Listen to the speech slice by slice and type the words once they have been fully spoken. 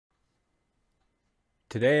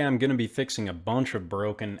Today I'm going to be fixing a bunch of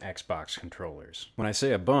broken Xbox controllers. When I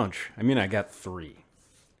say a bunch, I mean I got 3.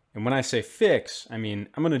 And when I say fix, I mean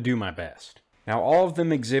I'm going to do my best. Now all of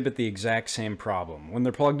them exhibit the exact same problem. When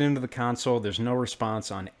they're plugged into the console, there's no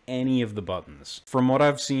response on any of the buttons. From what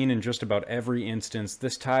I've seen in just about every instance,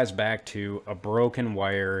 this ties back to a broken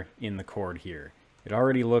wire in the cord here. It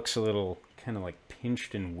already looks a little kind of like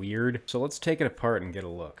pinched and weird, so let's take it apart and get a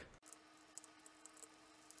look.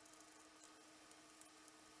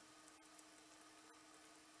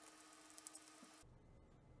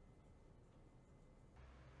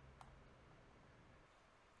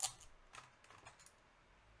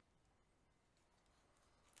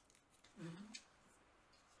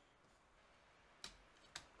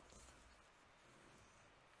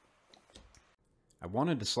 I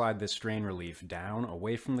wanted to slide this strain relief down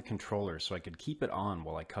away from the controller so I could keep it on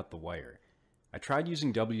while I cut the wire. I tried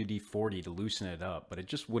using WD-40 to loosen it up, but it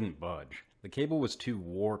just wouldn't budge. The cable was too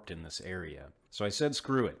warped in this area, so I said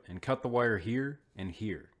screw it and cut the wire here and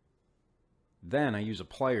here. Then I use a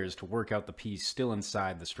pliers to work out the piece still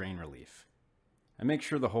inside the strain relief. I make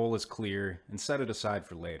sure the hole is clear and set it aside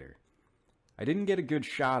for later. I didn't get a good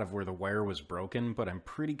shot of where the wire was broken, but I'm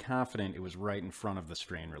pretty confident it was right in front of the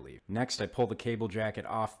strain relief. Next, I pull the cable jacket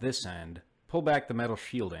off this end, pull back the metal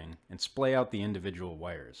shielding, and splay out the individual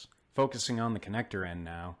wires. Focusing on the connector end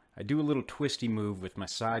now, I do a little twisty move with my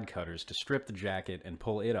side cutters to strip the jacket and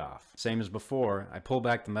pull it off. Same as before, I pull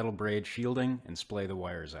back the metal braid shielding and splay the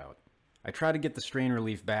wires out. I try to get the strain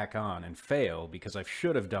relief back on and fail because I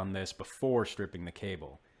should have done this before stripping the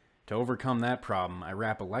cable. To overcome that problem, I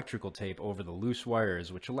wrap electrical tape over the loose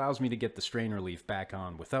wires, which allows me to get the strain relief back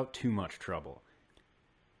on without too much trouble.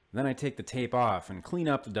 Then I take the tape off and clean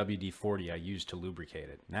up the WD-40 I used to lubricate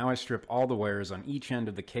it. Now I strip all the wires on each end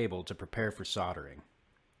of the cable to prepare for soldering.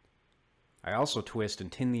 I also twist and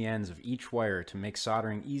tin the ends of each wire to make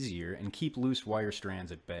soldering easier and keep loose wire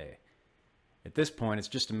strands at bay. At this point, it's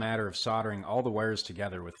just a matter of soldering all the wires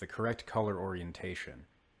together with the correct color orientation.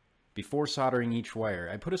 Before soldering each wire,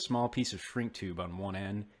 I put a small piece of shrink tube on one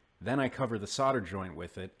end, then I cover the solder joint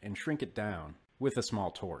with it and shrink it down with a small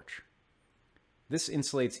torch. This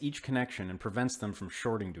insulates each connection and prevents them from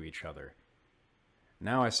shorting to each other.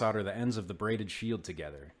 Now I solder the ends of the braided shield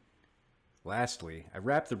together. Lastly, I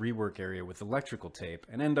wrap the rework area with electrical tape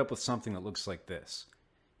and end up with something that looks like this.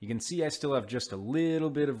 You can see I still have just a little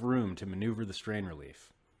bit of room to maneuver the strain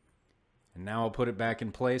relief. And now I'll put it back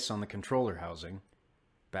in place on the controller housing.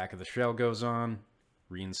 Back of the shell goes on,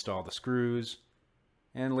 reinstall the screws,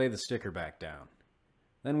 and lay the sticker back down.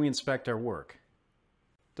 Then we inspect our work.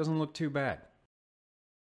 Doesn't look too bad.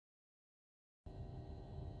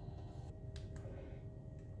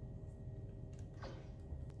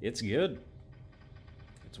 It's good.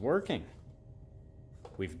 It's working.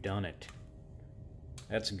 We've done it.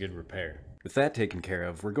 That's a good repair. With that taken care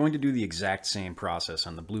of, we're going to do the exact same process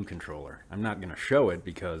on the blue controller. I'm not going to show it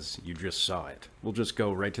because you just saw it. We'll just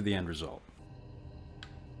go right to the end result.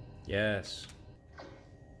 Yes.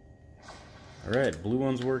 Alright, blue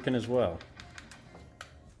one's working as well.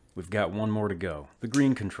 We've got one more to go. The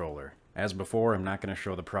green controller. As before, I'm not going to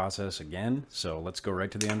show the process again, so let's go right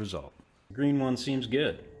to the end result. The green one seems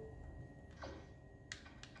good.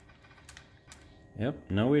 Yep,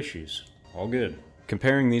 no issues. All good.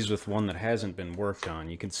 Comparing these with one that hasn't been worked on,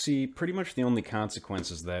 you can see pretty much the only consequence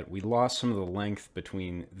is that we lost some of the length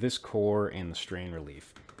between this core and the strain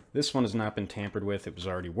relief. This one has not been tampered with, it was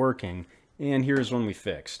already working, and here's one we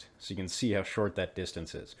fixed, so you can see how short that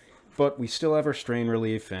distance is. But we still have our strain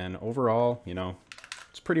relief, and overall, you know,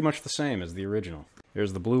 it's pretty much the same as the original.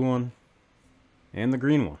 There's the blue one, and the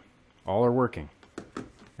green one. All are working.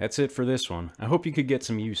 That's it for this one. I hope you could get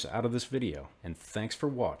some use out of this video, and thanks for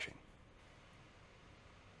watching.